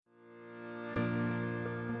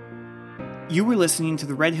You were listening to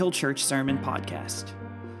the Red Hill Church Sermon Podcast.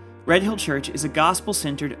 Red Hill Church is a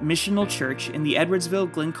gospel-centered missional church in the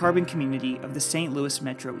Edwardsville-Glen Carbon community of the St. Louis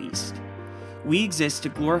Metro East. We exist to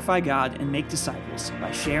glorify God and make disciples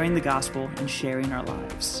by sharing the gospel and sharing our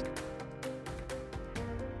lives.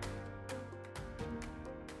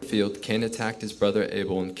 Field, Cain attacked his brother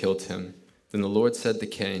Abel and killed him. Then the Lord said to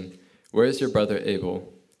Cain, "Where is your brother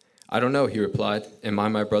Abel?" "I don't know," he replied. "Am I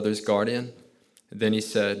my brother's guardian?" Then he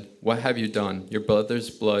said, "What have you done? Your brother's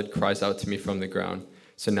blood cries out to me from the ground.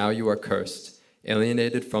 So now you are cursed,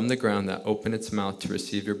 alienated from the ground that opened its mouth to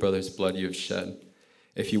receive your brother's blood you have shed.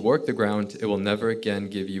 If you work the ground, it will never again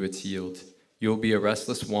give you its yield. You will be a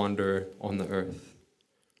restless wanderer on the earth."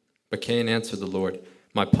 But Cain answered the Lord,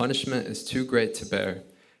 "My punishment is too great to bear.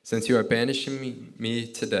 Since you are banishing me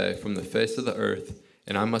today from the face of the earth,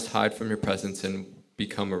 and I must hide from your presence and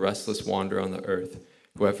become a restless wanderer on the earth,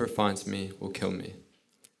 whoever finds me will kill me."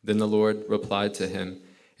 Then the Lord replied to him,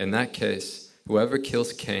 "In that case, whoever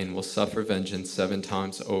kills Cain will suffer vengeance 7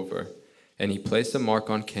 times over." And he placed a mark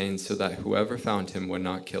on Cain so that whoever found him would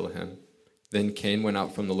not kill him. Then Cain went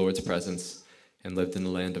out from the Lord's presence and lived in the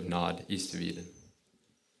land of Nod, east of Eden.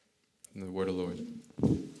 And the word of the Lord.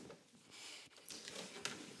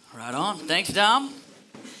 Right on. Thanks, Dom.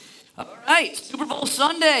 All right, Super Bowl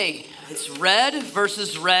Sunday. It's red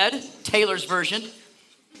versus red, Taylor's version.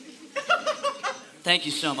 Thank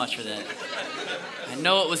you so much for that. I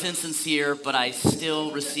know it was insincere, but I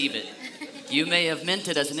still receive it. You may have meant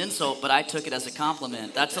it as an insult, but I took it as a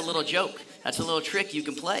compliment. That's a little joke. That's a little trick you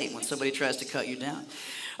can play when somebody tries to cut you down.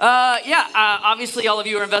 Obviously all of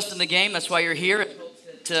you are invested in the game. That's why you're here.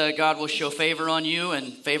 God will show favor on you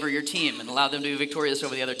and favor your team and allow them to be victorious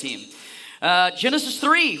over the other team. Genesis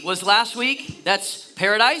 3 was last week. That's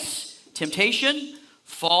paradise, temptation,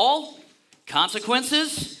 fall,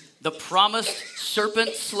 consequences, the promised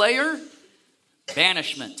serpent slayer,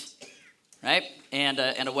 banishment, right? And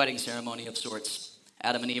a wedding ceremony of sorts.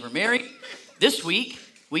 Adam and Eve are married. This week,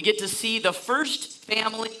 we get to see the first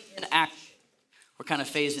family in action. We're kind of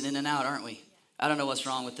phasing in and out, aren't we? I don't know what's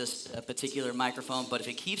wrong with this particular microphone, but if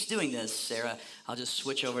it keeps doing this, Sarah, I'll just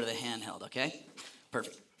switch over to the handheld, okay?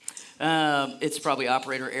 Perfect. It's probably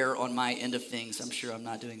operator error on my end of things. I'm sure I'm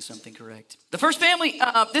not doing something correct. The first family,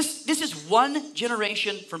 this is one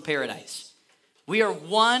generation from paradise. We are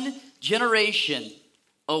one generation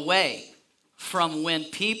away from when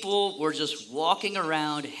people were just walking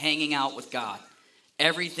around hanging out with God.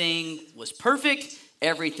 Everything was perfect.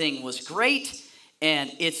 Everything was great.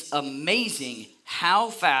 And it's amazing how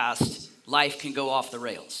fast life can go off the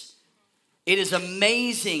rails. It is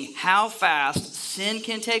amazing how fast sin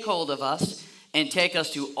can take hold of us and take us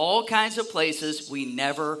to all kinds of places we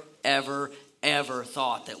never, ever, ever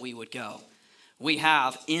thought that we would go. We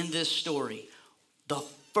have in this story the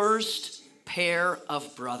first pair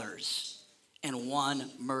of brothers, and one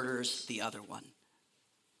murders the other one.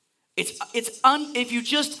 If you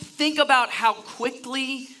just think about how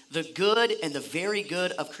quickly the good and the very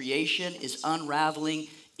good of creation is unraveling,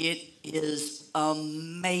 it is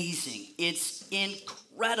amazing. It's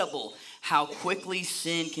incredible how quickly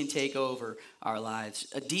sin can take over our lives.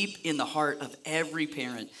 Deep in the heart of every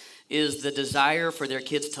parent is the desire for their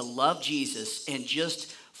kids to love Jesus and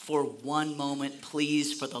just for one moment,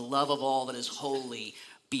 please, for the love of all that is holy,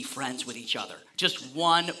 be friends with each other. Just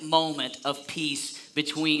one moment of peace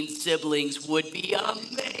between siblings would be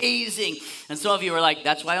amazing. And some of you are like,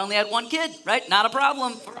 that's why I only had one kid, right? Not a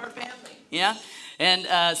problem for our family, yeah?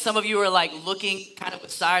 And some of you are like looking kind of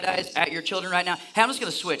with side eyes at your children right now. Hey, I'm just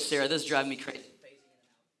going to switch, Sarah. This is driving me crazy.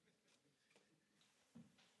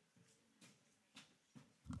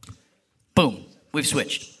 Boom, we've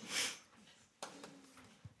switched.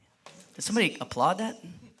 Did somebody applaud that?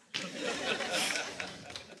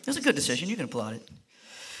 It was a good decision. You can applaud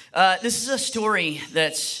it. This is a story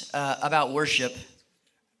that's about worship.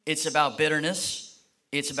 It's about bitterness.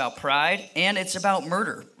 It's about pride. And it's about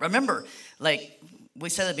murder. Remember, like we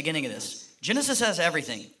said at the beginning of this, Genesis has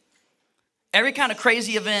everything. Every kind of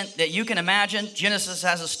crazy event that you can imagine, Genesis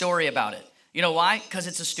has a story about it. You know why? Because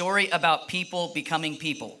it's a story about people becoming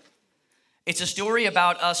people. It's a story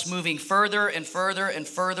about us moving further and further and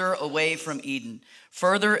further away from Eden,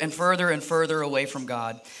 further and further and further away from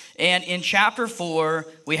God. And in chapter 4,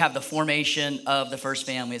 we have the formation of the first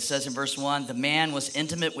family. It says in verse 1, the man was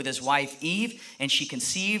intimate with his wife Eve, and she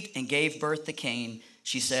conceived and gave birth to Cain.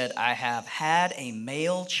 She said, I have had a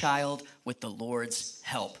male child with the Lord's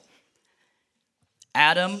help.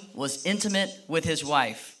 Adam was intimate with his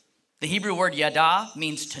wife. The Hebrew word yada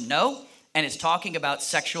means to know. And it's talking about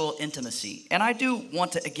sexual intimacy. And I do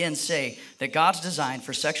want to again say that God's design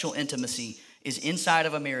for sexual intimacy is inside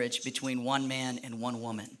of a marriage between one man and one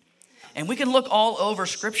woman. And we can look all over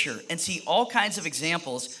Scripture and see all kinds of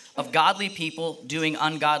examples of godly people doing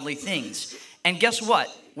ungodly things. And guess what?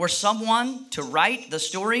 Were someone to write the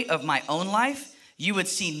story of my own life, you would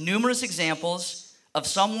see numerous examples of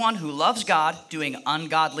someone who loves God doing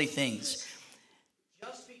ungodly things.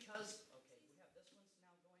 Just because,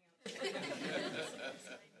 okay, we have this one's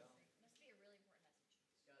now going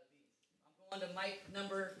out. I'm going to mic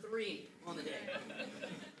number 3 on the day.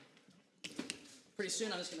 Pretty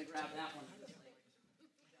soon I'm just going to grab that one. You know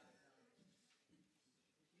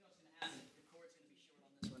what's going to happen? The cord's going to be short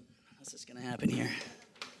on this one. What's just going to happen here?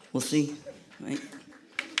 We'll see. Right?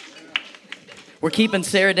 We're keeping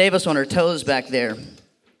Sarah Davis on her toes back there.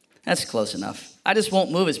 That's close enough. I just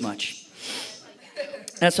won't move as much.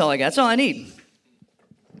 That's all I got. That's all I need.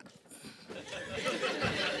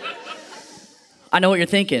 I know what you're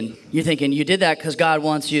thinking. You're thinking you did that because God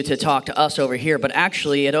wants you to talk to us over here, but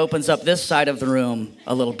actually it opens up this side of the room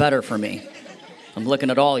a little better for me. I'm looking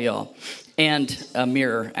at all y'all. And a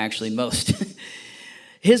mirror, actually, most.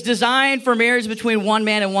 His design for marriage between one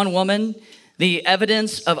man and one woman, the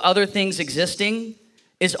evidence of other things existing,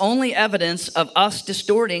 is only evidence of us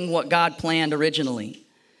distorting what God planned originally.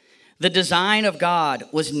 The design of God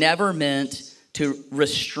was never meant to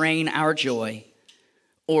restrain our joy,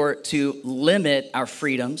 or to limit our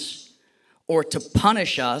freedoms, or to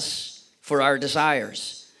punish us for our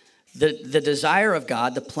desires. The desire of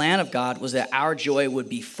God, the plan of God, was that our joy would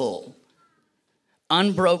be full.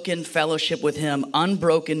 Unbroken fellowship with Him,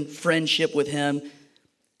 unbroken friendship with Him,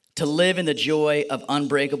 to live in the joy of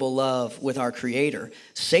unbreakable love with our Creator.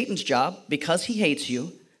 Satan's job, because he hates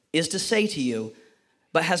you, is to say to you,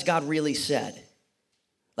 but has God really said?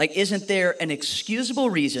 Like, isn't there an excusable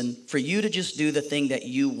reason for you to just do the thing that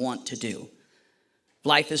you want to do?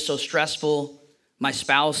 Life is so stressful. My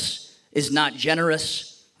spouse is not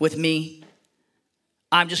generous with me.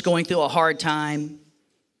 I'm just going through a hard time.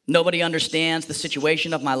 Nobody understands the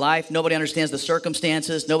situation of my life. Nobody understands the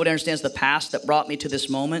circumstances. Nobody understands the past that brought me to this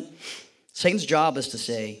moment. Satan's job is to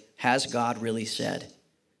say, has God really said?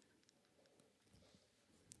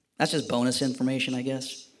 That's just bonus information, I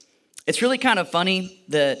guess. It's really kind of funny,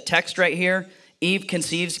 the text right here. Eve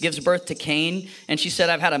conceives, gives birth to Cain, and she said,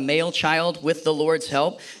 I've had a male child with the Lord's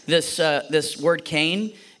help. This word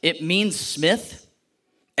Cain, it means smith.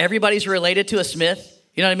 Everybody's related to a smith.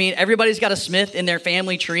 You know what I mean? Everybody's got a smith in their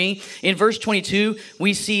family tree. In verse 22,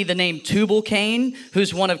 we see the name Tubal-Cain,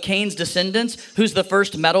 who's one of Cain's descendants, who's the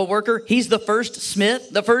first metal worker. He's the first smith,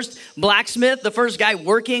 the first blacksmith, the first guy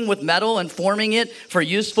working with metal and forming it for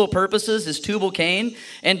useful purposes is Tubal-Cain.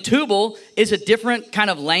 And Tubal is a different kind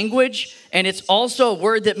of language, and it's also a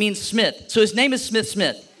word that means smith. So his name is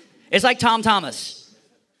Smith. It's like Tom Thomas,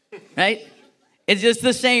 right? It's just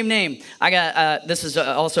the same name. I got this is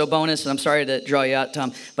also a bonus, and I'm sorry to draw you out,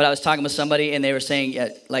 Tom, but I was talking with somebody, and they were saying,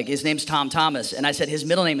 like, his name's Tom Thomas, and I said, his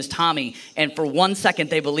middle name is Tommy, and for 1 second,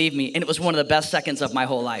 they believed me, and it was one of the best seconds of my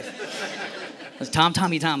whole life. It was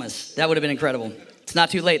Tommy Thomas. That would have been incredible. It's not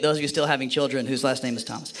too late, those of you still having children whose last name is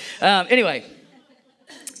Thomas. Anyway,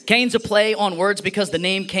 Cain's a play on words because the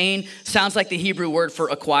name Cain sounds like the Hebrew word for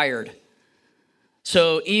acquired.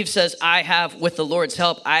 So Eve says, I have, with the Lord's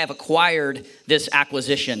help, I have acquired this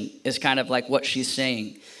acquisition, is kind of like what she's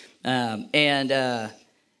saying.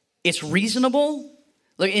 It's reasonable.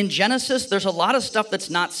 Look, in Genesis, there's a lot of stuff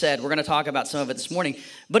that's not said. We're going to talk about some of it this morning.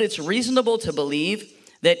 But it's reasonable to believe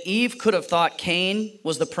that Eve could have thought Cain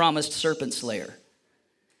was the promised serpent slayer.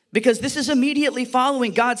 Because this is immediately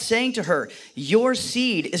following God saying to her, your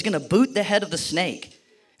seed is going to boot the head of the snake.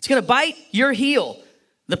 It's going to bite your heel.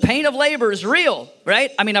 The pain of labor is real, right?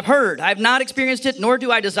 I mean, I've heard. I've not experienced it, nor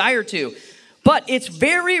do I desire to. But it's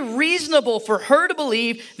very reasonable for her to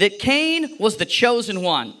believe that Cain was the chosen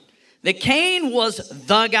one. That Cain was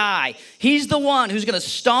the guy. He's the one who's going to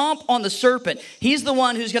stomp on the serpent. He's the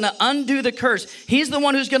one who's going to undo the curse. He's the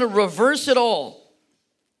one who's going to reverse it all.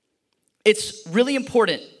 It's really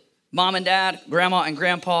important. Mom and dad, grandma and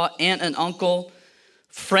grandpa, aunt and uncle,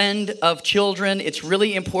 friend of children. It's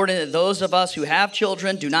really important that those of us who have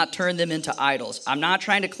children do not turn them into idols. I'm not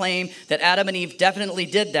trying to claim that Adam and Eve definitely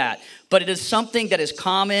did that, but it is something that is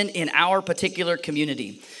common in our particular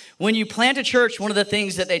community. When you plant a church, one of the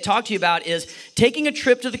things that they talk to you about is taking a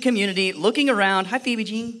trip to the community, looking around, hi Phoebe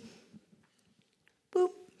Jean, boop,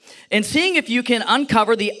 and seeing if you can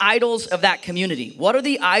uncover the idols of that community. What are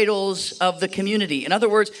the idols of the community? In other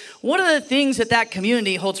words, what are the things that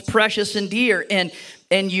community holds precious and dear? And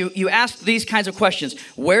you ask these kinds of questions.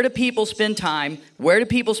 Where do people spend time? Where do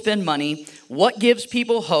people spend money? What gives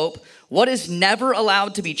people hope? What is never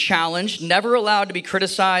allowed to be challenged, never allowed to be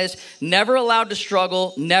criticized, never allowed to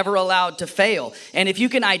struggle, never allowed to fail. And if you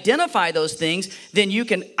can identify those things, then you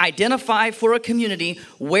can identify for a community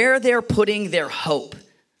where they're putting their hope.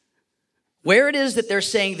 Where it is that they're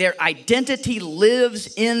saying their identity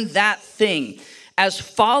lives in that thing. As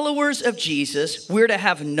followers of Jesus, we're to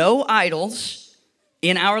have no idols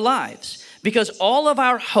in our lives. Because all of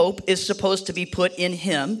our hope is supposed to be put in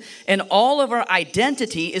him, and all of our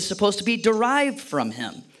identity is supposed to be derived from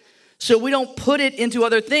him. So we don't put it into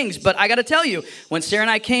other things. But I got to tell you, when Sarah and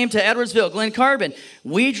I came to Edwardsville, Glen Carbon,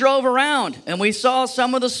 we drove around and we saw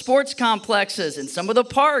some of the sports complexes and some of the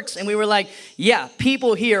parks. And we were like, yeah,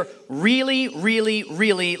 people here really, really,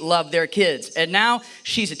 really love their kids. And now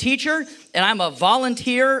she's a teacher and I'm a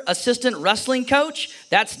volunteer assistant wrestling coach.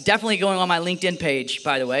 That's definitely going on my LinkedIn page,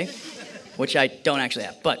 by the way. Which I don't actually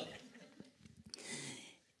have, but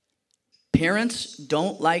parents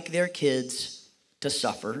don't like their kids to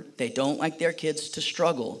suffer. They don't like their kids to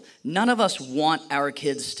struggle. None of us want our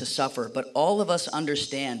kids to suffer, but all of us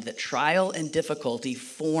understand that trial and difficulty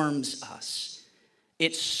forms us.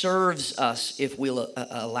 It serves us if we'll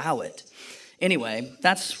allow it. Anyway,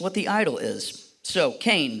 that's what the idol is. So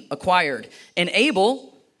Cain acquired, and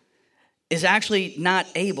Abel is actually not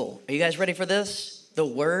Abel. Are you guys ready for this? The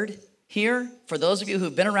word here, for those of you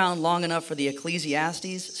who've been around long enough for the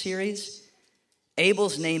Ecclesiastes series,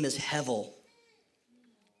 Abel's name is Hevel.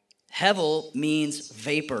 Hevel means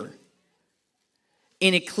vapor.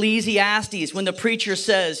 In Ecclesiastes, when the preacher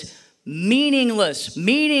says meaningless,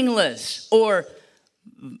 or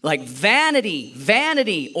like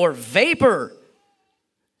vanity, or vapor,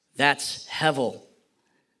 that's Hevel.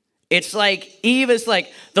 It's like Eve is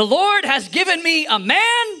like, the Lord has given me a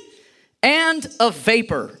man and a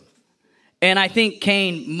vapor. And I think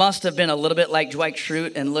Cain must have been a little bit like Dwight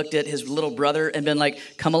Schrute and looked at his little brother and been like,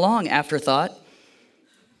 come along, afterthought.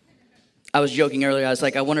 I was joking earlier. I was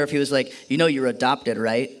like, I wonder if he was like, you know you're adopted,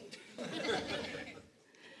 right?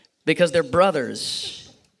 Because they're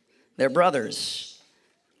brothers. They're brothers.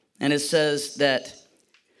 And it says that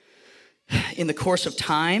in the course of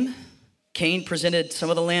time, Cain presented some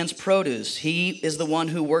of the land's produce. He is the one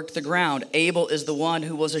who worked the ground. Abel is the one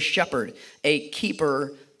who was a shepherd, a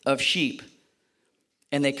keeper of sheep.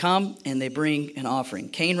 And they come and they bring an offering.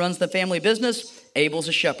 Cain runs the family business. Abel's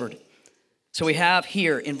a shepherd. So we have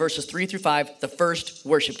here in verses 3-5, the first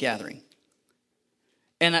worship gathering.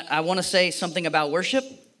 And I want to say something about worship,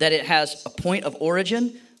 that it has a point of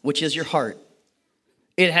origin, which is your heart.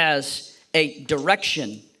 It has a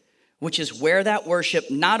direction, which is where that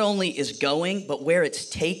worship not only is going, but where it's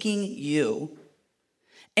taking you.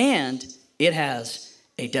 And it has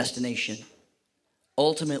a destination.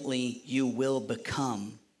 Ultimately, you will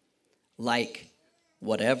become like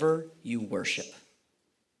whatever you worship.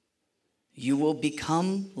 You will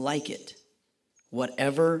become like it,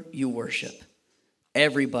 whatever you worship.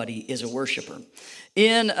 Everybody is a worshiper.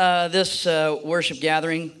 In this worship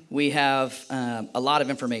gathering, we have a lot of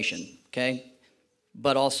information, okay?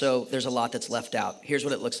 But also, there's a lot that's left out. Here's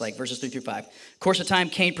what it looks like, verses 3-5. Course of time,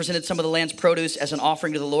 Cain presented some of the land's produce as an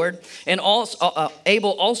offering to the Lord. And also,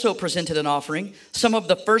 Abel also presented an offering, some of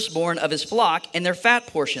the firstborn of his flock and their fat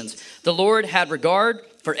portions. The Lord had regard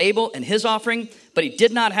for Abel and his offering, but he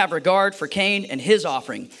did not have regard for Cain and his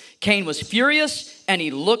offering. Cain was furious and he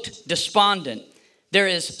looked despondent. There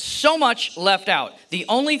is so much left out. The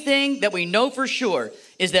only thing that we know for sure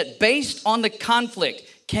is that based on the conflict,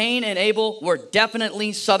 Cain and Abel were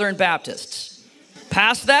definitely Southern Baptists.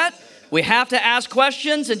 Past that, we have to ask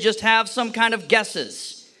questions and just have some kind of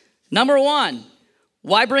guesses. Number one,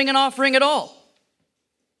 why bring an offering at all?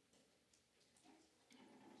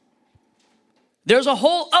 There's a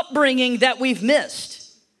whole upbringing that we've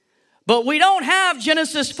missed. But we don't have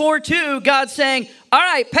Genesis 4:2, God saying, all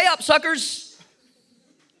right, pay up, suckers.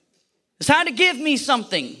 It's time to give me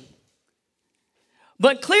something.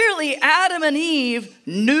 But clearly, Adam and Eve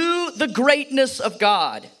knew the greatness of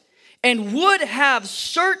God and would have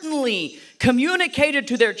certainly communicated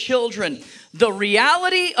to their children the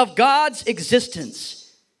reality of God's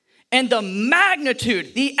existence and the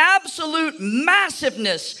magnitude, the absolute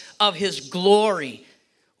massiveness of his glory.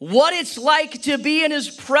 What it's like to be in his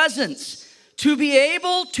presence, to be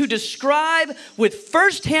able to describe with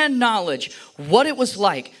firsthand knowledge what it was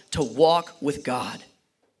like to walk with God.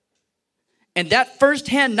 And that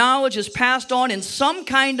firsthand knowledge is passed on in some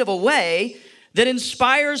kind of a way that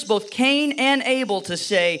inspires both Cain and Abel to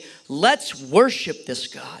say, let's worship this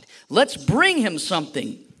God. Let's bring him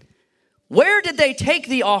something. Where did they take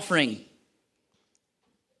the offering?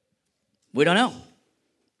 We don't know.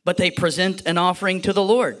 But they present an offering to the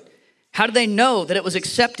Lord. How did they know that it was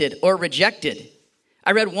accepted or rejected?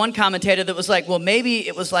 I read one commentator that was like, well, maybe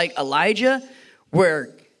it was like Elijah, where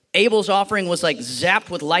Abel's offering was like zapped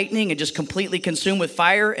with lightning and just completely consumed with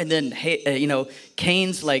fire. And then,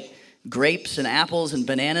 Cain's like grapes and apples and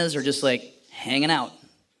bananas are just like hanging out,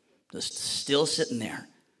 just still sitting there.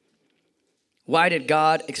 Why did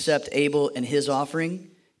God accept Abel and his offering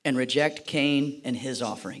and reject Cain and his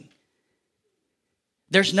offering?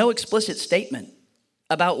 There's no explicit statement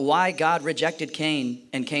about why God rejected Cain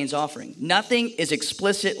and Cain's offering. Nothing is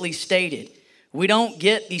explicitly stated. We don't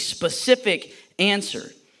get the specific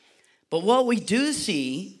answer. But what we do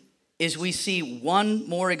see is we see one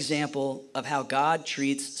more example of how God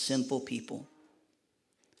treats sinful people.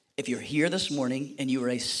 If you're here this morning and you are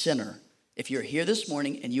a sinner, if you're here this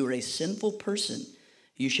morning and you are a sinful person,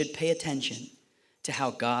 you should pay attention to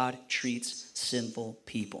how God treats sinful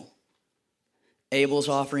people. Abel's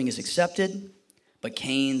offering is accepted, but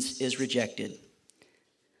Cain's is rejected.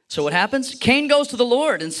 So what happens? Cain goes to the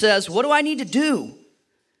Lord and says, what do I need to do?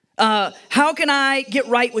 How can I get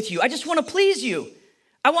right with you? I just want to please you.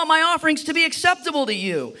 I want my offerings to be acceptable to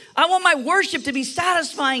you. I want my worship to be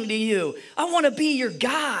satisfying to you. I want to be your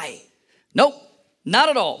guy. Nope, not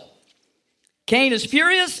at all. Cain is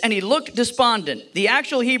furious and he looked despondent. The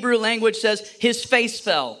actual Hebrew language says his face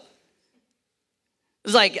fell. It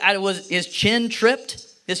was like his chin tripped,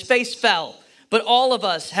 his face fell. But all of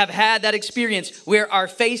us have had that experience where our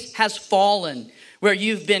face has fallen, where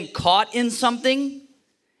you've been caught in something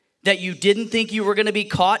that you didn't think you were going to be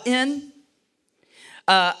caught in.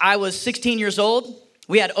 I was 16 years old.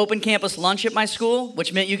 We had open campus lunch at my school,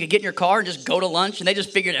 which meant you could get in your car and just go to lunch, and they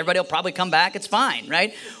just figured everybody will probably come back. It's fine,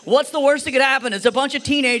 right? What's the worst that could happen? It's a bunch of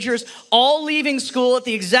teenagers all leaving school at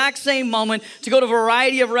the exact same moment to go to a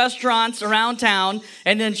variety of restaurants around town,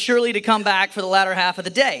 and then surely to come back for the latter half of the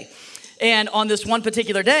day. And on this one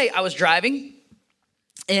particular day, I was driving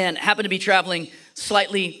and happened to be traveling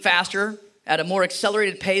slightly faster at a more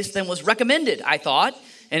accelerated pace than was recommended, I thought,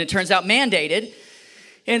 and it turns out mandated.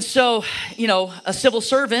 And so, a civil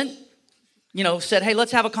servant, said, hey,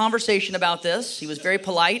 let's have a conversation about this. He was very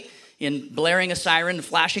polite in blaring a siren and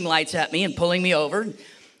flashing lights at me and pulling me over.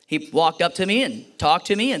 He walked up to me and talked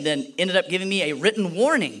to me and then ended up giving me a written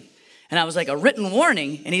warning. And I was like, a written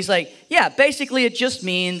warning? And he's like, yeah, basically it just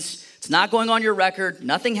means it's not going on your record.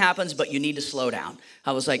 Nothing happens, but you need to slow down.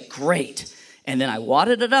 I was like, great. And then I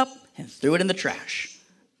wadded it up and threw it in the trash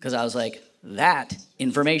because I was like, that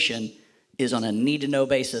information is on a need-to-know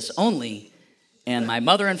basis only, and my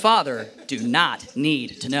mother and father do not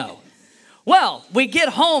need to know. Well, we get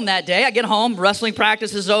home that day. I get home, wrestling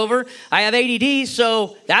practice is over. I have ADD,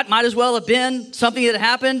 so that might as well have been something that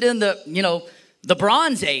happened in the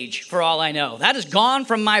Bronze Age, for all I know. That is gone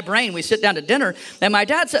from my brain. We sit down to dinner, and my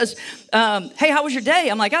dad says, hey, how was your day?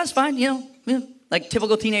 I'm like, oh, it's fine, like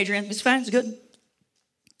typical teenager. It's fine, it's good.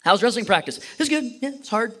 How's wrestling practice? It's good. Yeah, it's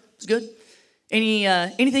hard. It's good.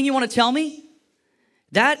 Anything you want to tell me?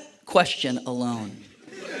 That question alone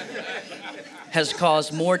has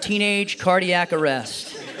caused more teenage cardiac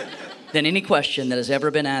arrest than any question that has ever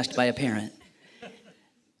been asked by a parent.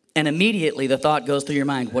 And immediately the thought goes through your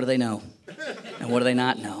mind, what do they know? And what do they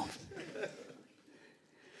not know?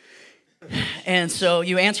 And so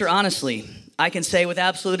you answer honestly. I can say with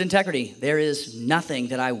absolute integrity, there is nothing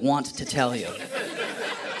that I want to tell you.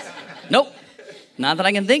 Nope, not that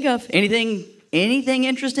I can think of. Anything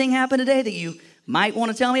interesting happened today that you might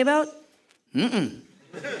want to tell me about?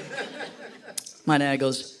 My dad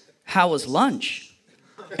goes, how was lunch?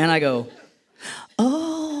 And I go,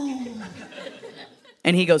 oh.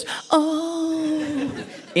 And he goes, oh,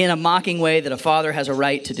 in a mocking way that a father has a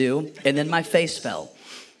right to do. And then my face fell,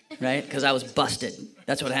 right? Because I was busted.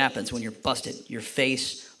 That's what happens when you're busted. Your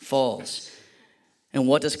face falls. And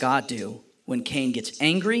what does God do? When Cain gets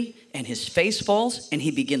angry and his face falls and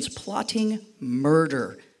he begins plotting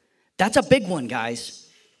murder. That's a big one, guys.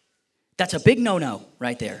 That's a big no-no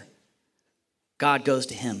right there. God goes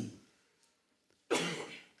to him.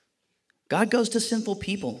 God goes to sinful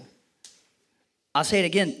people. I'll say it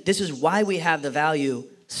again. This is why we have the value,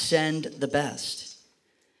 send the best.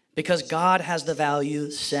 Because God has the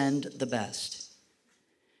value, send the best.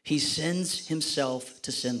 He sends himself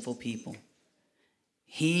to sinful people.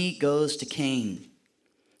 He goes to Cain,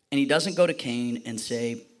 and he doesn't go to Cain and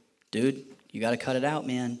say, dude, you got to cut it out,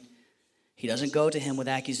 man. He doesn't go to him with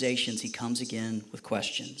accusations. He comes again with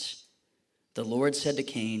questions. The Lord said to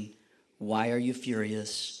Cain, why are you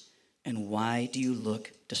furious, and why do you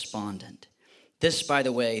look despondent? This, by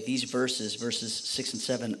the way, these verses 6 and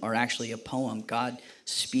 7, are actually a poem, God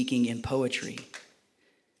speaking in poetry,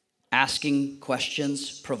 asking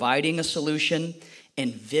questions, providing a solution,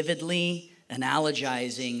 and vividly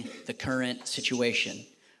analogizing the current situation.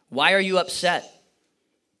 Why are you upset?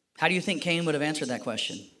 How do you think Cain would have answered that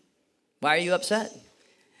question? Why are you upset?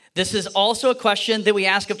 This is also a question that we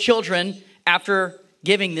ask of children after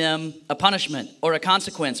giving them a punishment or a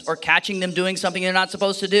consequence or catching them doing something they're not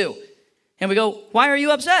supposed to do. And we go, why are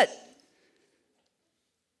you upset?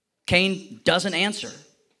 Cain doesn't answer.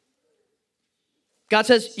 God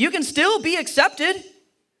says, you can still be accepted.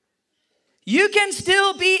 You can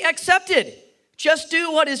still be accepted. Just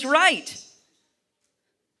do what is right.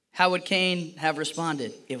 How would Cain have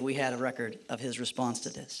responded if we had a record of his response to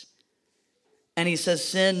this? And he says,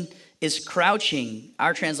 sin is crouching.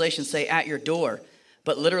 Our translations say at your door,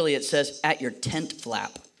 but literally it says at your tent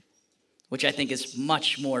flap, which I think is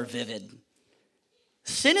much more vivid.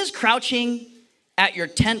 Sin is crouching at your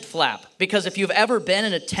tent flap, because if you've ever been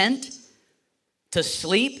in a tent to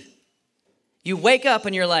sleep, you wake up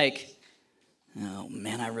and you're like, oh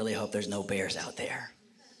man, I really hope there's no bears out there.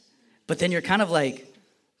 But then you're kind of like,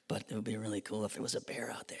 but it would be really cool if there was a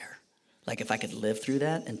bear out there. Like if I could live through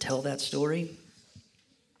that and tell that story.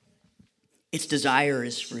 Its desire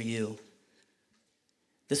is for you.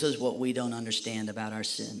 This is what we don't understand about our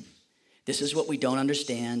sin. This is what we don't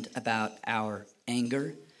understand about our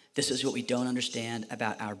anger. This is what we don't understand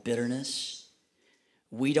about our bitterness.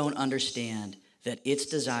 We don't understand that its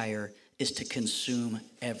desire is to consume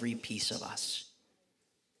every piece of us.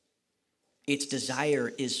 Its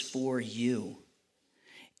desire is for you.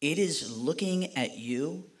 It is looking at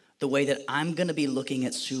you the way that I'm going to be looking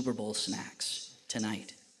at Super Bowl snacks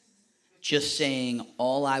tonight. Just saying,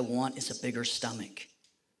 all I want is a bigger stomach.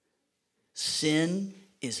 Sin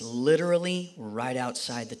is literally right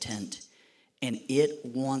outside the tent, and it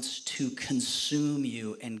wants to consume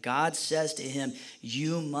you. And God says to him,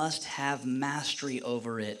 you must have mastery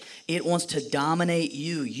over it. It wants to dominate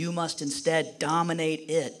you. You must instead dominate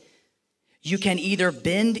it. You can either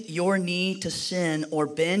bend your knee to sin or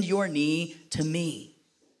bend your knee to me.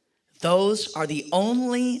 Those are the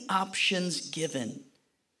only options given.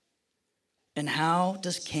 And how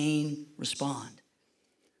does Cain respond?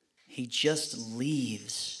 He just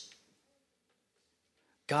leaves.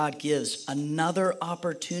 God gives another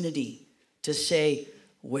opportunity to say,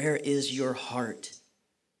 where is your heart?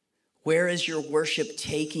 Where is your worship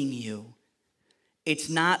taking you? It's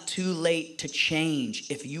not too late to change.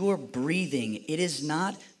 If you are breathing, it is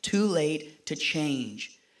not too late to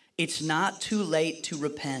change. It's not too late to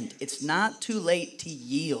repent. It's not too late to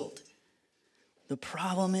yield. The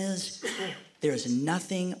problem is, there is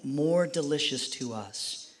nothing more delicious to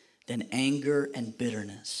us than anger and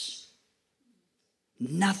bitterness.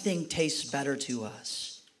 Nothing tastes better to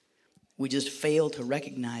us. We just fail to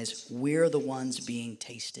recognize we're the ones being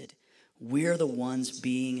tasted. We're the ones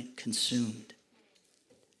being consumed.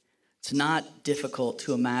 It's not difficult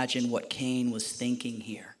to imagine what Cain was thinking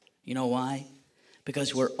here. You know why?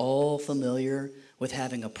 Because we're all familiar with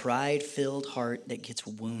having a pride-filled heart that gets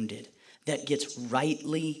wounded, that gets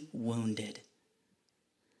rightly wounded.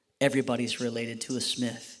 Everybody's related to a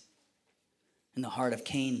smith, and the heart of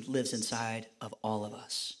Cain lives inside of all of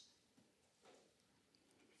us.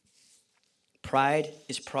 Pride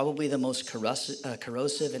is probably the most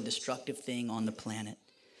corrosive and destructive thing on the planet.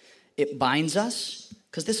 It binds us,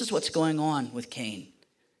 because this is what's going on with Cain.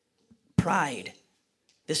 Pride.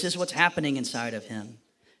 This is what's happening inside of him.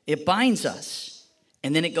 It binds us,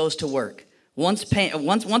 and then it goes to work. Once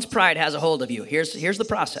pride has a hold of you, here's the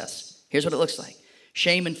process. Here's what it looks like.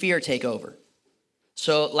 Shame and fear take over.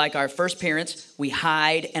 So like our first parents, we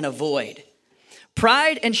hide and avoid.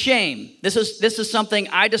 Pride and shame. This is something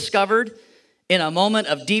I discovered in a moment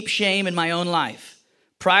of deep shame in my own life.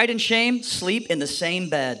 Pride and shame sleep in the same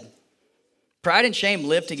bed. Pride and shame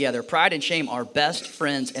live together. Pride and shame are best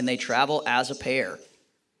friends, and they travel as a pair.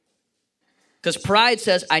 Because pride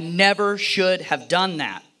says, I never should have done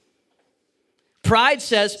that. Pride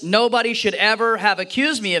says, nobody should ever have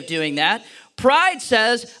accused me of doing that. Pride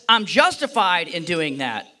says, I'm justified in doing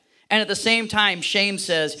that. And at the same time, shame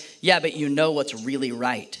says, yeah, but you know what's really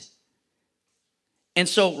right. And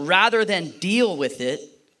so rather than deal with it,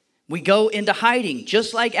 we go into hiding,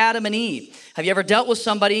 just like Adam and Eve. Have you ever dealt with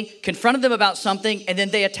somebody, confronted them about something, and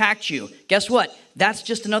then they attacked you? Guess what? That's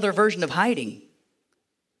just another version of hiding.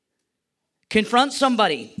 Confront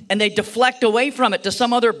somebody, and they deflect away from it to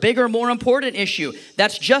some other bigger, more important issue.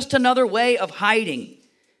 That's just another way of hiding.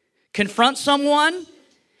 Confront someone,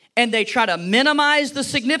 and they try to minimize the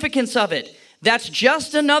significance of it. That's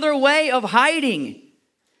just another way of hiding.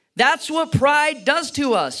 That's what pride does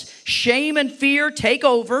to us. Shame and fear take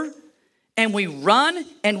over, and we run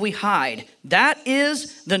and we hide. That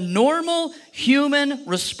is the normal human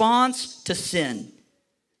response to sin.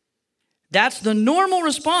 That's the normal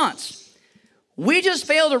response. We just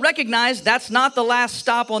fail to recognize that's not the last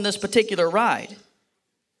stop on this particular ride.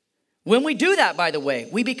 When we do that, by the way,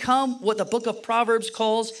 we become what the book of Proverbs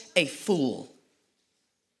calls a fool.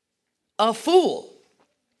 A fool,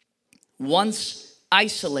 once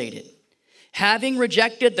isolated, having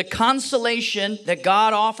rejected the consolation that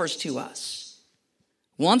God offers to us.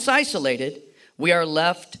 Once isolated, we are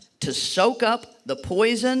left to soak up the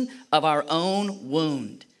poison of our own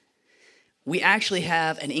wound. We actually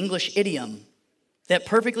have an English idiom that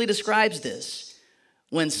perfectly describes this.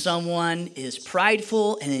 When someone is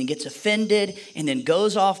prideful and then gets offended and then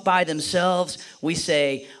goes off by themselves, we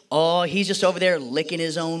say, oh, he's just over there licking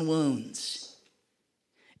his own wounds.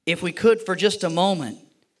 If we could for just a moment,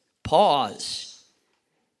 pause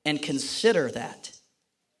and consider that.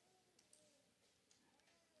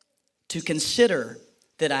 To consider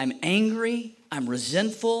that I'm angry, I'm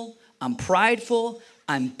resentful, I'm prideful,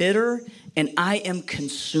 I'm bitter, and I am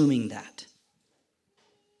consuming that.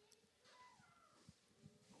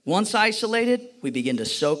 Once isolated, we begin to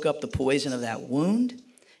soak up the poison of that wound,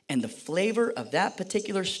 and the flavor of that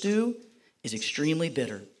particular stew is extremely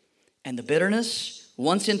bitter. And the bitterness,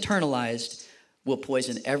 once internalized, will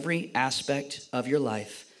poison every aspect of your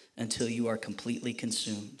life until you are completely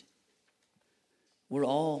consumed. We're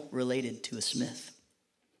all related to a smith.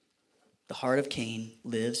 The heart of Cain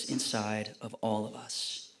lives inside of all of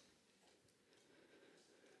us.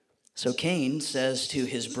 So Cain says to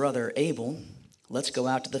his brother Abel, let's go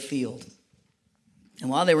out to the field. And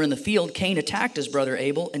while they were in the field, Cain attacked his brother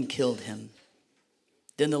Abel and killed him.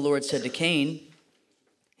 Then the Lord said to Cain,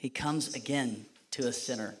 he comes again to a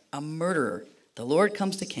sinner, a murderer. The Lord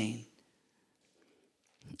comes to Cain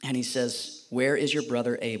and he says, where is your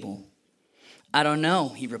brother Abel? I don't know,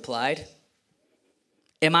 he replied.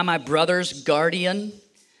 Am I my brother's guardian?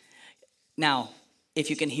 Now, if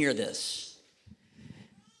you can hear this,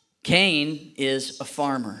 Cain is a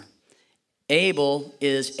farmer. Abel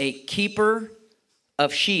is a keeper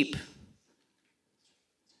of sheep.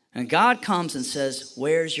 And God comes and says,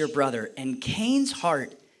 where's your brother? And Cain's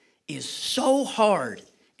heart is so hard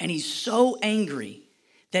and he's so angry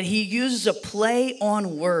that he uses a play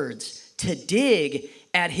on words to dig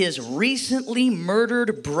at his recently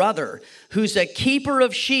murdered brother, who's a keeper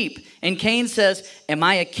of sheep. And Cain says, am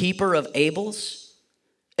I a keeper of Abel's?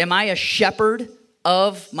 Am I a shepherd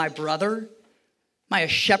of my brother? Am I a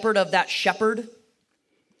shepherd of that shepherd?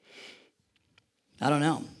 I don't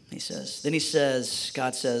know, he says. Then he says,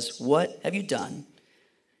 God says, what have you done?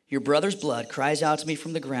 Your brother's blood cries out to me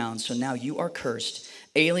from the ground, so now you are cursed,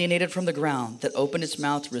 alienated from the ground that opened its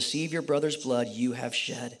mouth to receive your brother's blood you have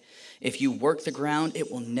shed. If you work the ground,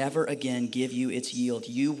 it will never again give you its yield.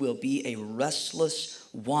 You will be a restless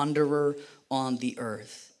wanderer on the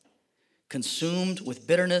earth. Consumed with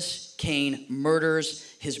bitterness, Cain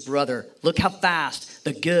murders his brother. Look how fast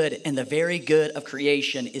the good and the very good of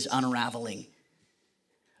creation is unraveling.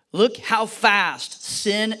 Look how fast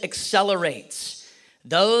sin accelerates.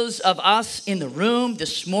 Those of us in the room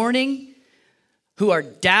this morning who are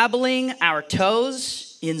dabbling our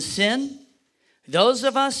toes in sin, those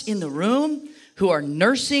of us in the room who are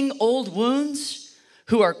nursing old wounds,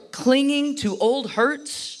 who are clinging to old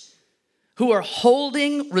hurts, who are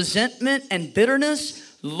holding resentment and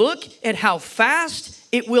bitterness, look at how fast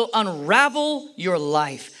it will unravel your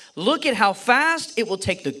life. Look at how fast it will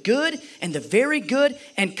take the good and the very good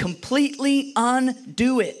and completely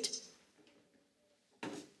undo it.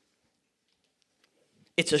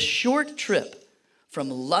 It's a short trip from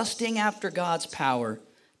lusting after God's power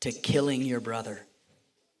to killing your brother.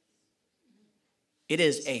 It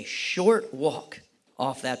is a short walk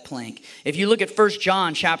off that plank. If you look at 1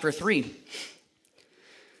 John chapter 3,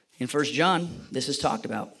 in 1 John, this is talked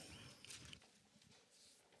about.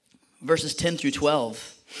 Verses 10 through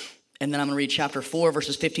 12. And then I'm going to read chapter 4,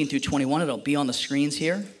 verses 15 through 21. It'll be on the screens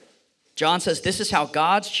here. John says, this is how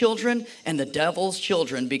God's children and the devil's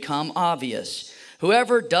children become obvious.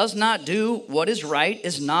 Whoever does not do what is right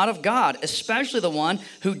is not of God, especially the one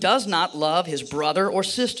who does not love his brother or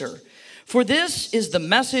sister. For this is the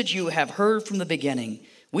message you have heard from the beginning.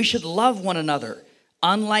 We should love one another,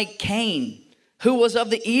 unlike Cain, who was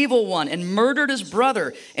of the evil one and murdered his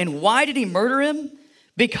brother. And why did he murder him?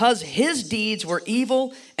 Because his deeds were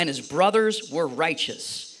evil and his brothers were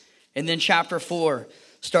righteous. And then chapter 4,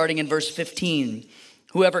 starting in verse 15.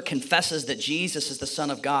 Whoever confesses that Jesus is the Son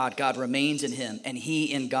of God, God remains in him and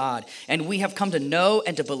he in God. And we have come to know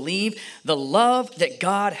and to believe the love that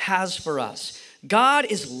God has for us. God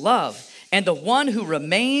is love, and the one who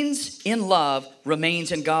remains in love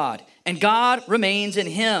remains in God, and God remains in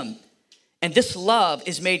him. And this love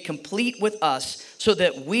is made complete with us so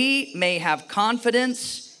that we may have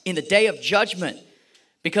confidence in the day of judgment.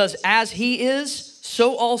 Because as he is,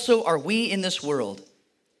 so also are we in this world.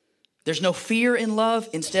 There's no fear in love.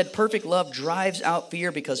 Instead, perfect love drives out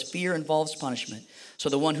fear because fear involves punishment. So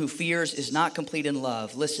the one who fears is not complete in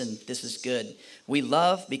love. Listen, this is good. We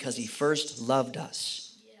love because he first loved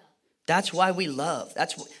us. That's why we love.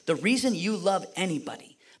 That's the reason you love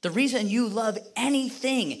anybody. The reason you love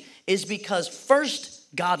anything is because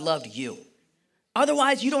first God loved you.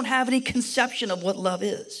 Otherwise, you don't have any conception of what love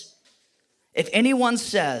is. If anyone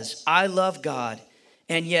says, I love God,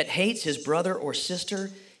 and yet hates his brother or sister,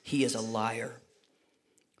 he is a liar.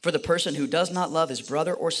 For the person who does not love his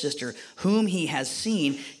brother or sister whom he has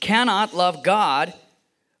seen cannot love God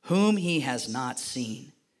whom he has not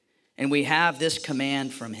seen. And we have this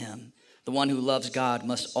command from him. The one who loves God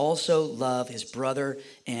must also love his brother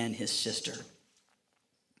and his sister.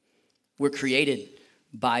 We're created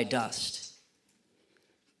by dust,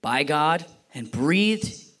 by God, and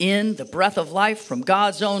breathed in the breath of life from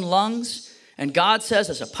God's own lungs. And God says,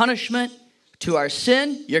 as a punishment to our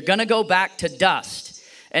sin, you're going to go back to dust.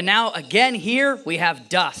 And now again here we have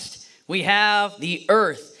dust. We have the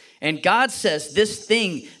earth. And God says this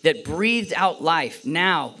thing that breathed out life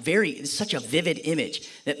now, it's such a vivid image,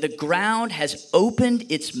 that the ground has opened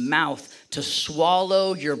its mouth to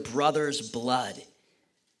swallow your brother's blood.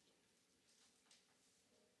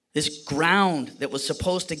 This ground that was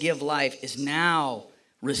supposed to give life is now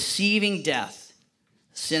receiving death.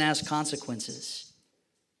 Sin has consequences.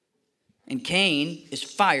 And Cain is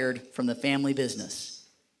fired from the family business.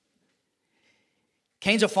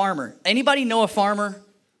 Cain's a farmer. Anybody know a farmer?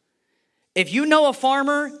 If you know a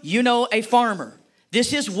farmer, you know a farmer.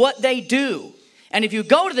 This is what they do. And if you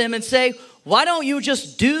go to them and say, why don't you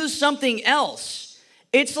just do something else?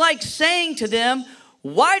 It's like saying to them,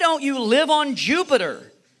 why don't you live on Jupiter?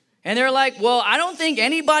 And they're like, well, I don't think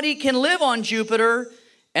anybody can live on Jupiter,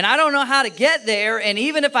 and I don't know how to get there, and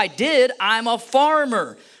even if I did, I'm a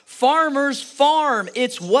farmer. Farmers farm.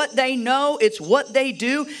 It's what they know. It's what they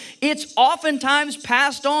do. It's oftentimes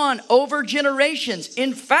passed on over generations.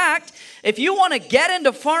 In fact, if you want to get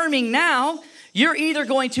into farming now, you're either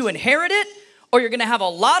going to inherit it or you're going to have a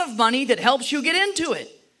lot of money that helps you get into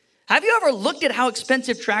it. Have you ever looked at how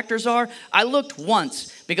expensive tractors are? I looked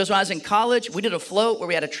once because when I was in college, we did a float where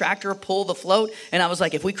we had a tractor pull the float. And I was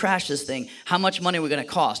like, if we crash this thing, how much money are we going to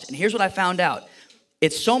cost? And here's what I found out.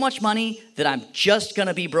 It's so much money that I'm just going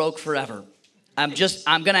to be broke forever. I'm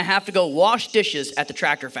going to have to go wash dishes at the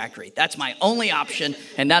tractor factory. That's my only option,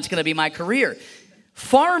 and that's going to be my career.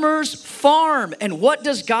 Farmers farm. And what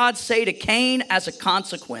does God say to Cain as a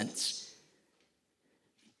consequence?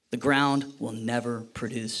 The ground will never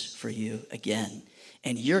produce for you again.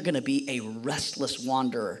 And you're going to be a restless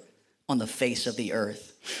wanderer on the face of the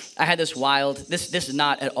earth. I had this this is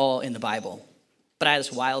not at all in the Bible, but I had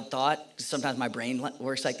this wild thought. Sometimes my brain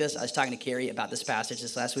works like this. I was talking to Carrie about this passage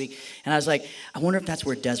this last week, and I was like, I wonder if that's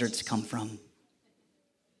where deserts come from.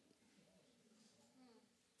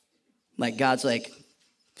 Like God's like,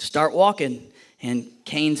 start walking. And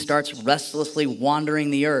Cain starts restlessly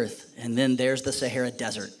wandering the earth. And then there's the Sahara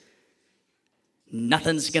Desert.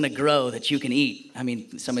 Nothing's going to grow that you can eat. I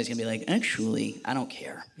mean, somebody's going to be like, actually, I don't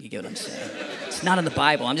care. You get what I'm saying? It's not in the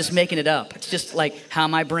Bible. I'm just making it up. It's just like how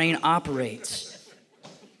my brain operates.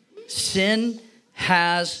 Sin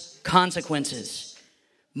has consequences.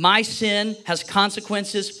 My sin has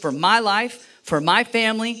consequences for my life, for my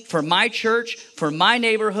family, for my church, for my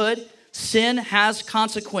neighborhood. Sin has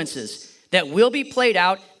consequences that will be played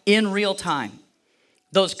out in real time.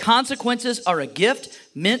 Those consequences are a gift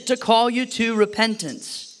meant to call you to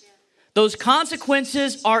repentance. Those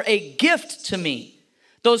consequences are a gift to me.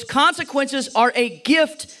 Those consequences are a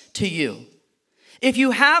gift to you. If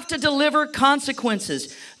you have to deliver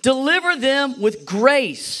consequences, deliver them with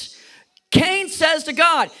grace. Cain says to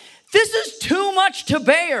God, this is too much to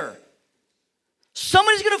bear.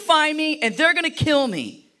 Somebody's going to find me and they're going to kill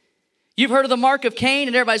me. You've heard of the mark of Cain,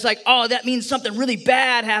 and everybody's like, oh, that means something really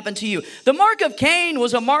bad happened to you. The mark of Cain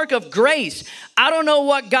was a mark of grace. I don't know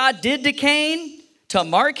what God did to Cain to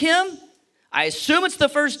mark him. I assume it's the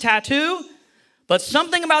first tattoo, but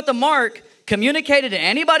something about the mark communicated to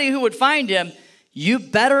anybody who would find him, you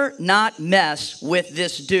better not mess with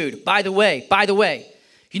this dude. By the way,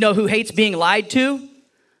 you know who hates being lied to?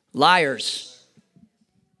 Liars.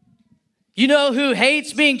 You know who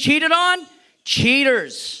hates being cheated on?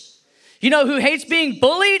 Cheaters. You know who hates being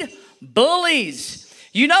bullied? Bullies.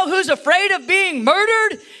 You know who's afraid of being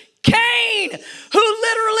murdered? Cain, who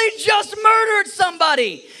literally just murdered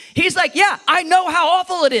somebody. He's like, yeah, I know how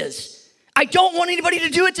awful it is. I don't want anybody to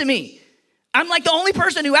do it to me. I'm like the only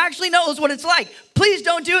person who actually knows what it's like. Please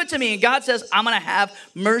don't do it to me. And God says, I'm going to have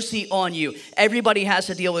mercy on you. Everybody has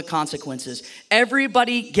to deal with consequences.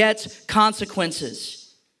 Everybody gets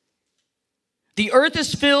consequences. The earth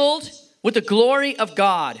is filled with the glory of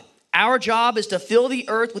God. Our job is to fill the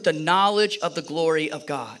earth with the knowledge of the glory of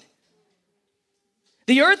God.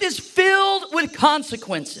 The earth is filled with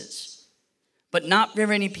consequences, but not very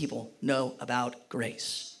many people know about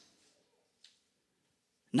grace.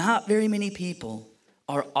 Not very many people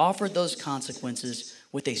are offered those consequences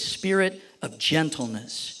with a spirit of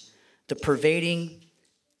gentleness. The pervading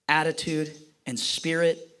attitude and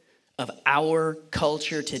spirit of our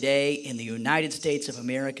culture today in the United States of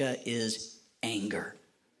America is anger.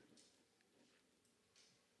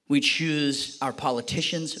 We choose our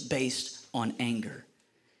politicians based on anger.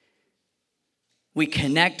 We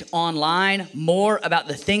connect online more about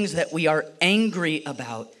the things that we are angry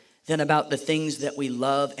about than about the things that we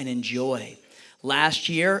love and enjoy. Last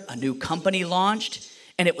year, a new company launched,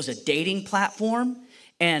 and it was a dating platform,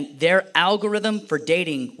 and their algorithm for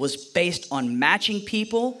dating was based on matching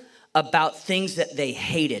people about things that they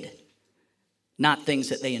hated, not things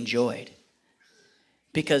that they enjoyed.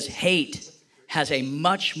 Because hate has a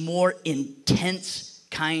much more intense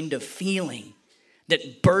kind of feeling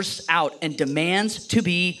that bursts out and demands to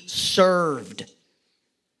be served.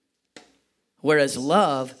 Whereas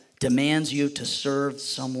love demands you to serve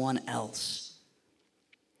someone else.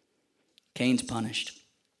 Cain's punished.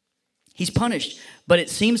 He's punished, but it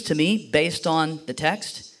seems to me, based on the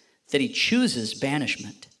text, that he chooses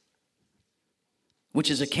banishment, which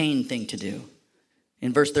is a Cain thing to do.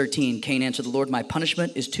 In verse 13, Cain answered the Lord, my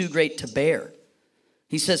punishment is too great to bear.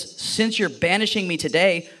 He says, since you're banishing me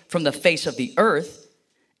today from the face of the earth,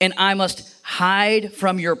 and I must hide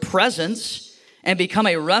from your presence and become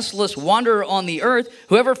a restless wanderer on the earth,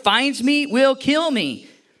 whoever finds me will kill me.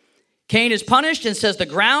 Cain is punished and says the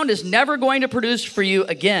ground is never going to produce for you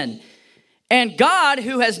again. And God,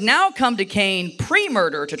 who has now come to Cain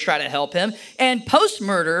pre-murder to try to help him and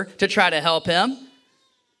post-murder to try to help him,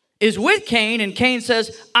 is with Cain, and Cain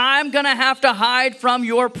says, I'm going to have to hide from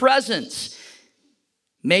your presence.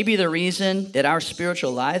 Maybe the reason that our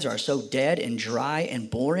spiritual lives are so dead and dry and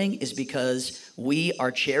boring is because we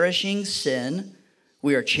are cherishing sin,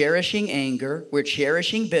 we are cherishing anger, we're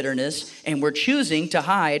cherishing bitterness, and we're choosing to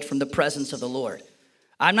hide from the presence of the Lord.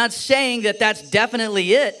 I'm not saying that that's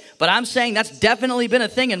definitely it, but I'm saying that's definitely been a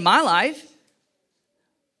thing in my life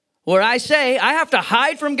where I say I have to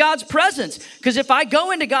hide from God's presence, because if I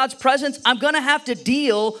go into God's presence, I'm going to have to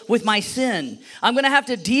deal with my sin. I'm going to have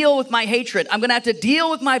to deal with my hatred. I'm going to have to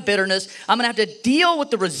deal with my bitterness. I'm going to have to deal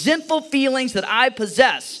with the resentful feelings that I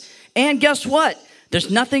possess. And guess what?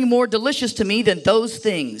 There's nothing more delicious to me than those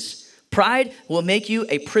things. Pride will make you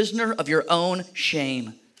a prisoner of your own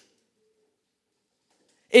shame.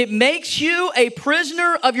 It makes you a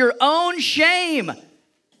prisoner of your own shame.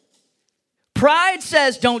 Pride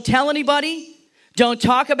says, don't tell anybody, don't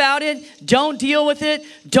talk about it, don't deal with it,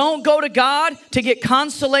 don't go to God to get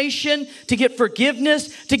consolation, to get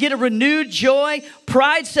forgiveness, to get a renewed joy.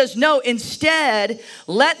 Pride says, no, instead,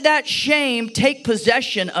 let that shame take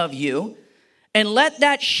possession of you, and let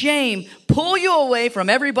that shame pull you away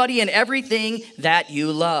from everybody and everything that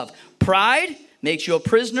you love. Pride makes you a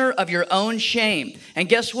prisoner of your own shame. And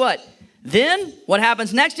guess what? Then what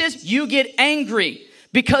happens next is you get angry.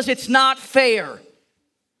 Because it's not fair.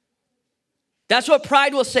 That's what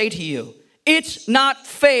pride will say to you. It's not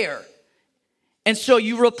fair. And so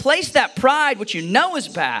you replace that pride, which you know is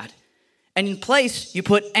bad, and in place you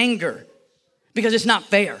put anger because it's not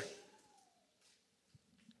fair.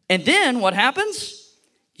 And then what happens?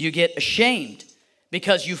 You get ashamed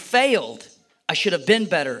because you failed. I should have been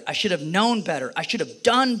better. I should have known better. I should have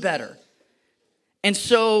done better. And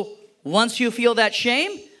so once you feel that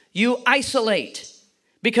shame, you isolate.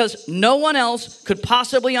 Because no one else could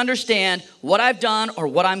possibly understand what I've done or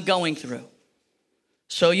what I'm going through.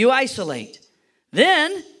 So you isolate.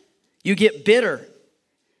 Then you get bitter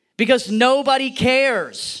because nobody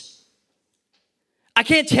cares. I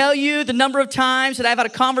can't tell you the number of times that I've had a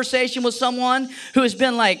conversation with someone who has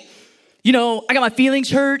been like, you know, I got my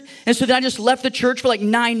feelings hurt, and so then I just left the church for like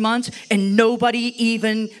 9 months, and nobody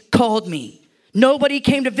even called me. Nobody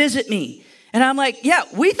came to visit me. And I'm like, yeah,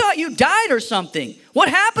 we thought you died or something. What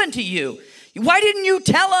happened to you? Why didn't you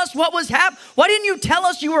tell us what was happening? Why didn't you tell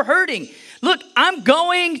us you were hurting? Look, I'm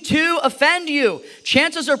going to offend you.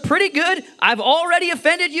 Chances are pretty good I've already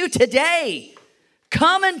offended you today.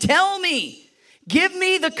 Come and tell me. Give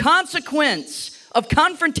me the consequence of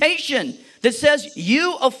confrontation that says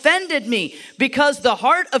you offended me, because the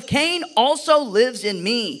heart of Cain also lives in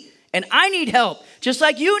me. And I need help, just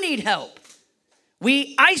like you need help.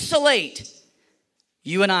 We isolate.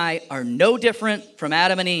 You and I are no different from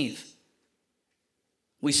Adam and Eve.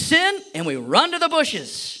 We sin and we run to the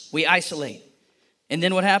bushes. We isolate. And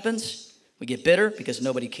then what happens? We get bitter because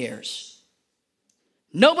nobody cares.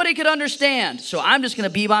 Nobody could understand, so I'm just going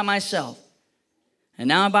to be by myself. And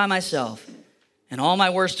now I'm by myself, and all my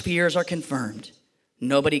worst fears are confirmed.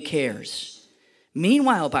 Nobody cares.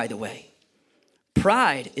 Meanwhile, by the way,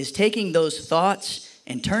 pride is taking those thoughts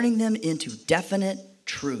and turning them into definite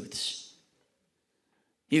truths.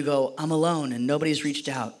 You go, I'm alone and nobody's reached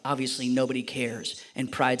out. Obviously, nobody cares.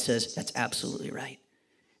 And pride says, that's absolutely right.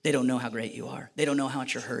 They don't know how great you are. They don't know how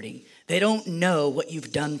much you're hurting. They don't know what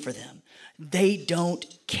you've done for them. They don't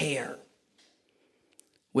care.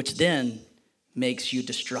 Which then makes you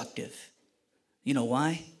destructive. You know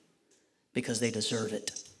why? Because they deserve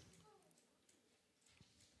it.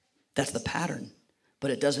 That's the pattern.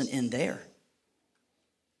 But it doesn't end there.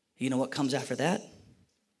 You know what comes after that?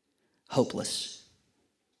 Hopeless.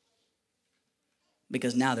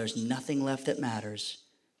 Because now there's nothing left that matters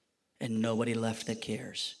and nobody left that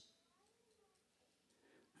cares.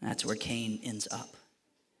 That's where Cain ends up.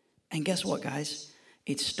 And guess what, guys?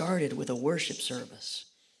 It started with a worship service.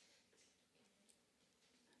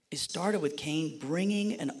 It started with Cain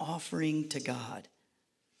bringing an offering to God.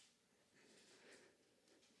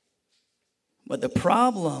 But the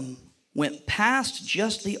problem went past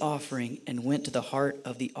just the offering and went to the heart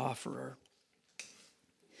of the offerer.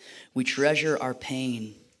 We treasure our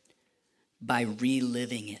pain by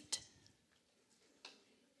reliving it.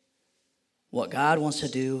 What God wants to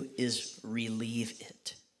do is relieve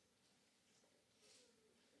it.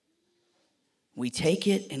 We take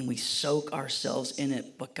it and we soak ourselves in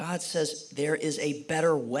it. But God says there is a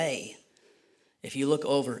better way. If you look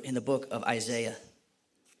over in the book of Isaiah,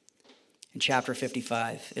 in chapter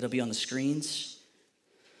 55, it'll be on the screens.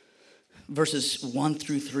 Verses 1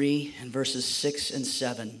 through 3 and verses 6 and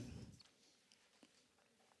 7.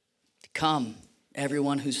 Come,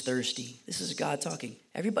 everyone who's thirsty. This is God talking.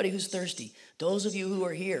 Everybody who's thirsty. Those of you who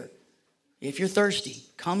are here, if you're thirsty,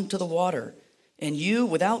 come to the water. And you,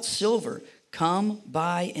 without silver, come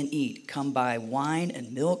buy and eat. Come buy wine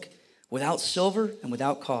and milk without silver and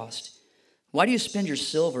without cost. Why do you spend your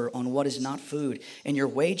silver on what is not food and your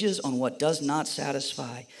wages on what does not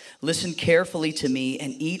satisfy? Listen carefully to me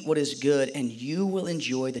and eat what is good, and you will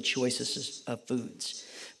enjoy the choicest of foods.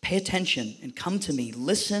 Pay attention and come to me.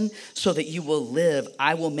 Listen so that you will live.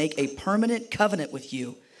 I will make a permanent covenant with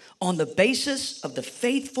you on the basis of the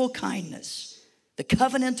faithful kindness, the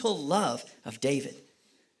covenantal love of David.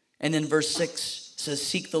 And then verse 6 says,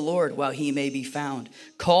 seek the Lord while he may be found.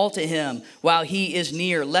 Call to him while he is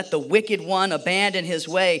near. Let the wicked one abandon his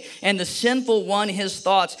way and the sinful one his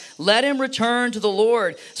thoughts. Let him return to the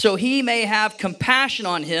Lord so he may have compassion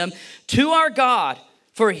on him, to our God,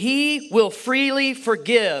 for he will freely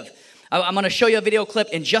forgive. I'm going to show you a video clip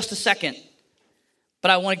in just a second,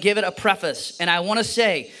 but I want to give it a preface. And I want to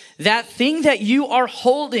say that thing that you are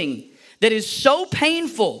holding that is so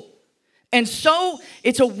painful, and so,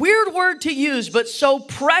 it's a weird word to use, but so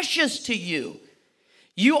precious to you.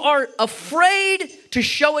 You are afraid to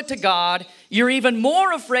show it to God. You're even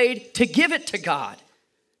more afraid to give it to God.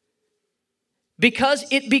 Because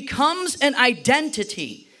it becomes an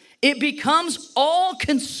identity. It becomes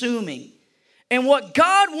all-consuming. And what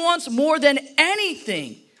God wants more than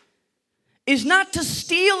anything is not to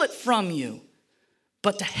steal it from you,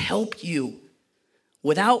 but to help you.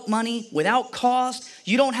 Without money, without cost,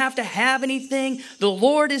 you don't have to have anything. The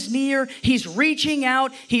Lord is near. He's reaching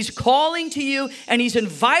out. He's calling to you, and he's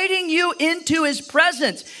inviting you into his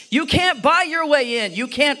presence. You can't buy your way in. You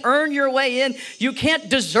can't earn your way in. You can't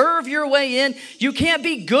deserve your way in. You can't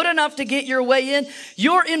be good enough to get your way in.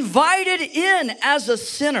 You're invited in as a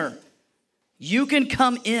sinner. You can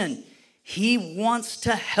come in. He wants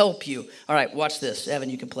to help you. All right, watch this. Evan,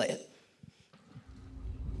 you can play it.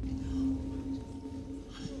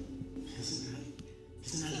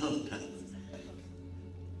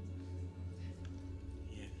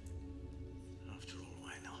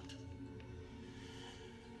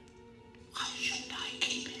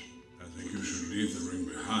 Leave the ring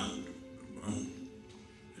behind. Well,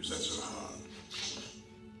 is that so hard?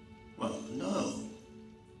 Well, no.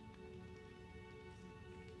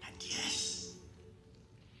 And yes.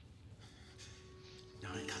 Now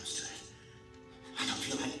it comes to it. I don't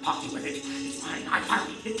feel like parting with it. It's mine. I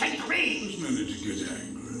found it. It came to me. There's no need to get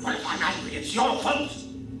angry. Well, if I'm angry, it's your fault.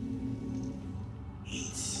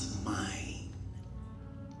 It's mine.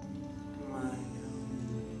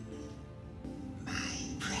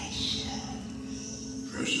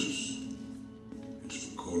 Precious? It's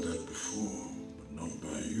been called that before, but not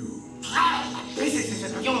by you. This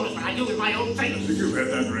you think? I think you've had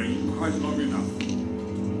that ring quite long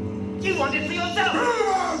enough. You want it for yourself.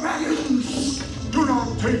 Baggins! Do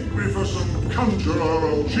not take me for some conjurer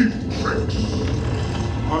of cheap tricks.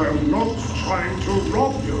 I am not trying to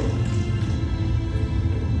rob you.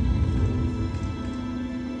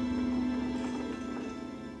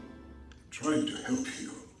 I'm trying to help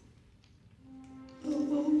you.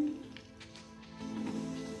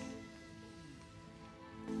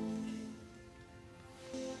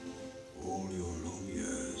 All your long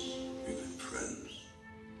years, we've been friends.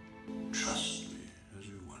 Trust me as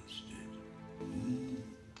you once did.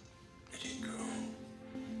 Let it go.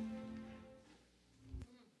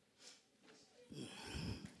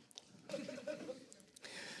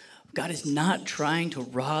 God is not trying to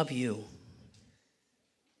rob you.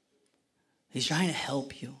 He's trying to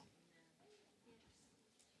help you.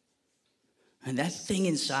 And that thing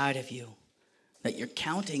inside of you that you're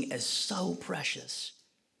counting as so precious,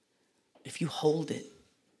 if you hold it,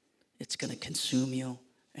 it's going to consume you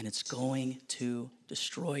and it's going to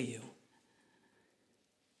destroy you.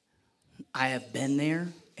 I have been there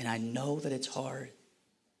and I know that it's hard.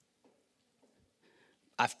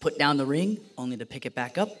 I've put down the ring only to pick it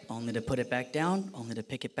back up, only to put it back down, only to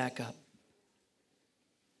pick it back up.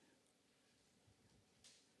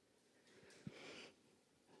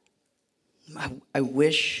 I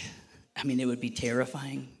wish, it would be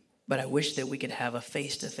terrifying, but I wish that we could have a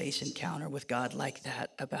face-to-face encounter with God like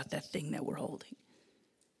that about that thing that we're holding.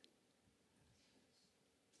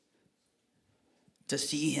 To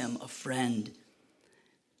see him, a friend,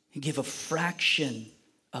 give a fraction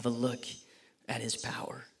of a look at his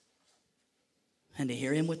power. And to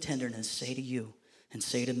hear him with tenderness say to you and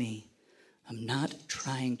say to me, I'm not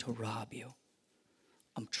trying to rob you.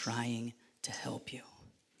 I'm trying to help you.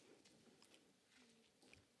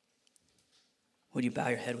 Would you bow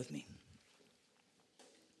your head with me?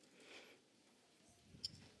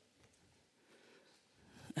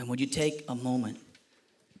 And would you take a moment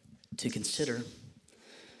to consider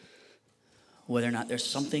whether or not there's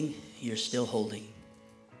something you're still holding?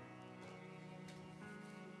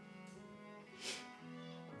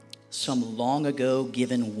 Some long ago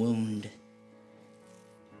given wound,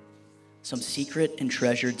 some secret and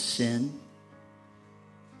treasured sin,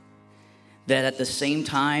 that at the same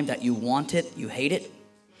time that you want it, you hate it.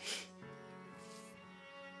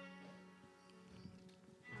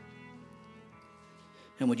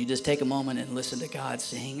 And would you just take a moment and listen to God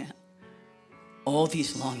saying, all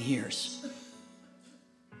these long years,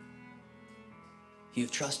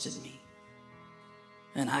 you've trusted me,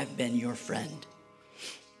 and I've been your friend.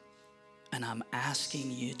 And I'm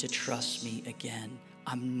asking you to trust me again.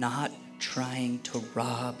 I'm not trying to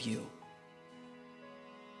rob you.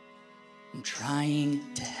 I'm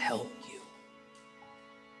trying to help you.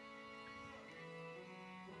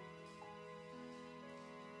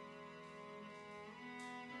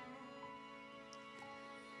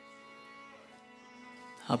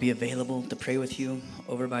 I'll be available to pray with you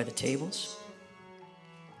over by the tables.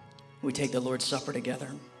 We take the Lord's Supper together.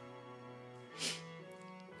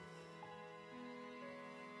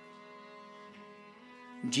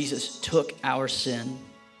 Jesus took our sin,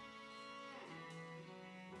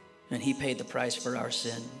 and he paid the price for our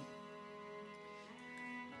sin.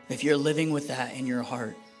 If you're living with that in your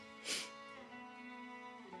heart,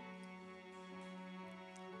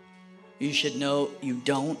 you should know you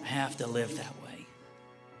don't have to live that way.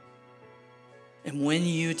 And when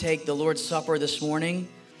you take the Lord's Supper this morning,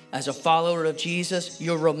 as a follower of Jesus,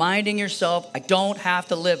 you're reminding yourself, I don't have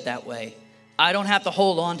to live that way. I don't have to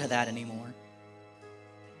hold on to that anymore.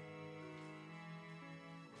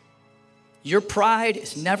 Your pride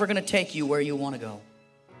is never going to take you where you want to go.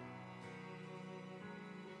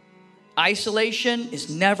 Isolation is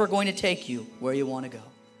never going to take you where you want to go.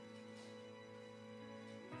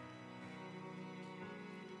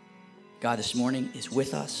 God this morning is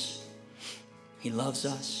with us. He loves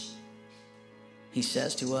us. He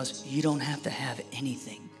says to us, you don't have to have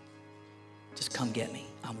anything. Just come get me.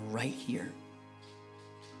 I'm right here.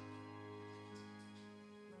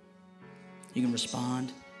 You can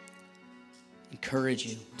respond. Encourage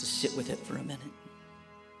you to sit with it for a minute.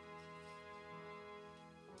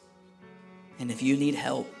 And if you need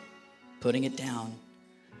help putting it down,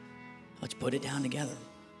 let's put it down together.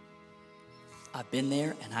 I've been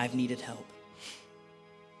there and I've needed help.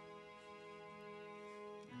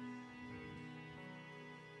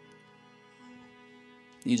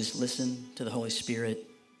 You just listen to the Holy Spirit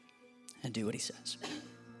and do what he says.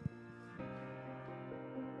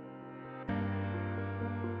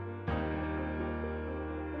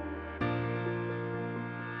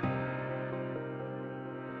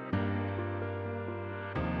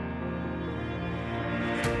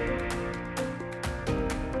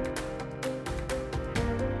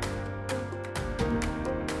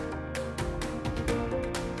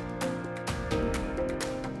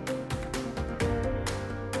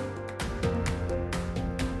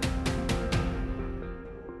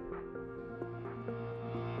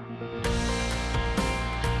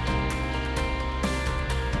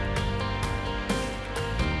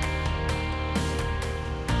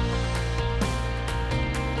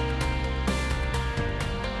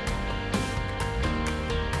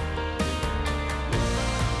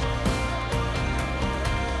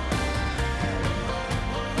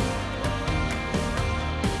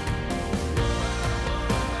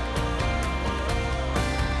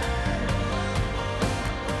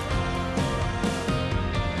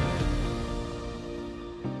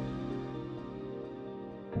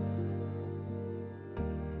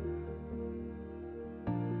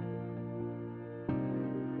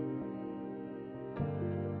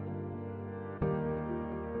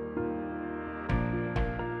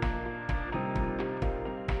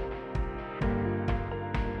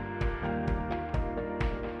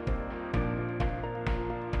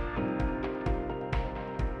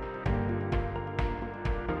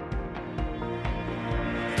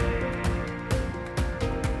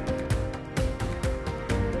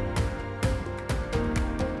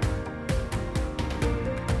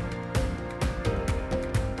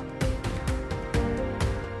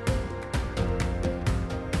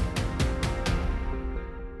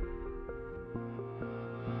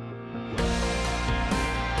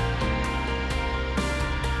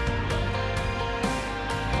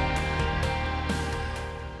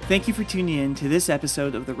 Thank you for tuning in to this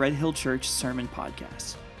episode of the Red Hill Church Sermon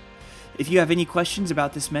Podcast. If you have any questions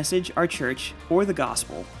about this message, our church, or the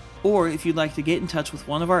gospel, or if you'd like to get in touch with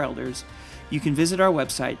one of our elders, you can visit our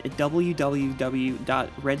website at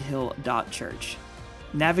www.redhill.church.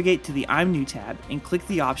 Navigate to the I'm New tab and click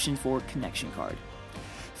the option for Connection Card.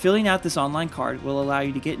 Filling out this online card will allow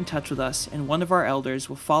you to get in touch with us, and one of our elders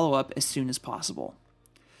will follow up as soon as possible.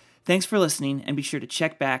 Thanks for listening, and be sure to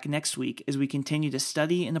check back next week as we continue to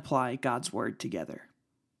study and apply God's Word together.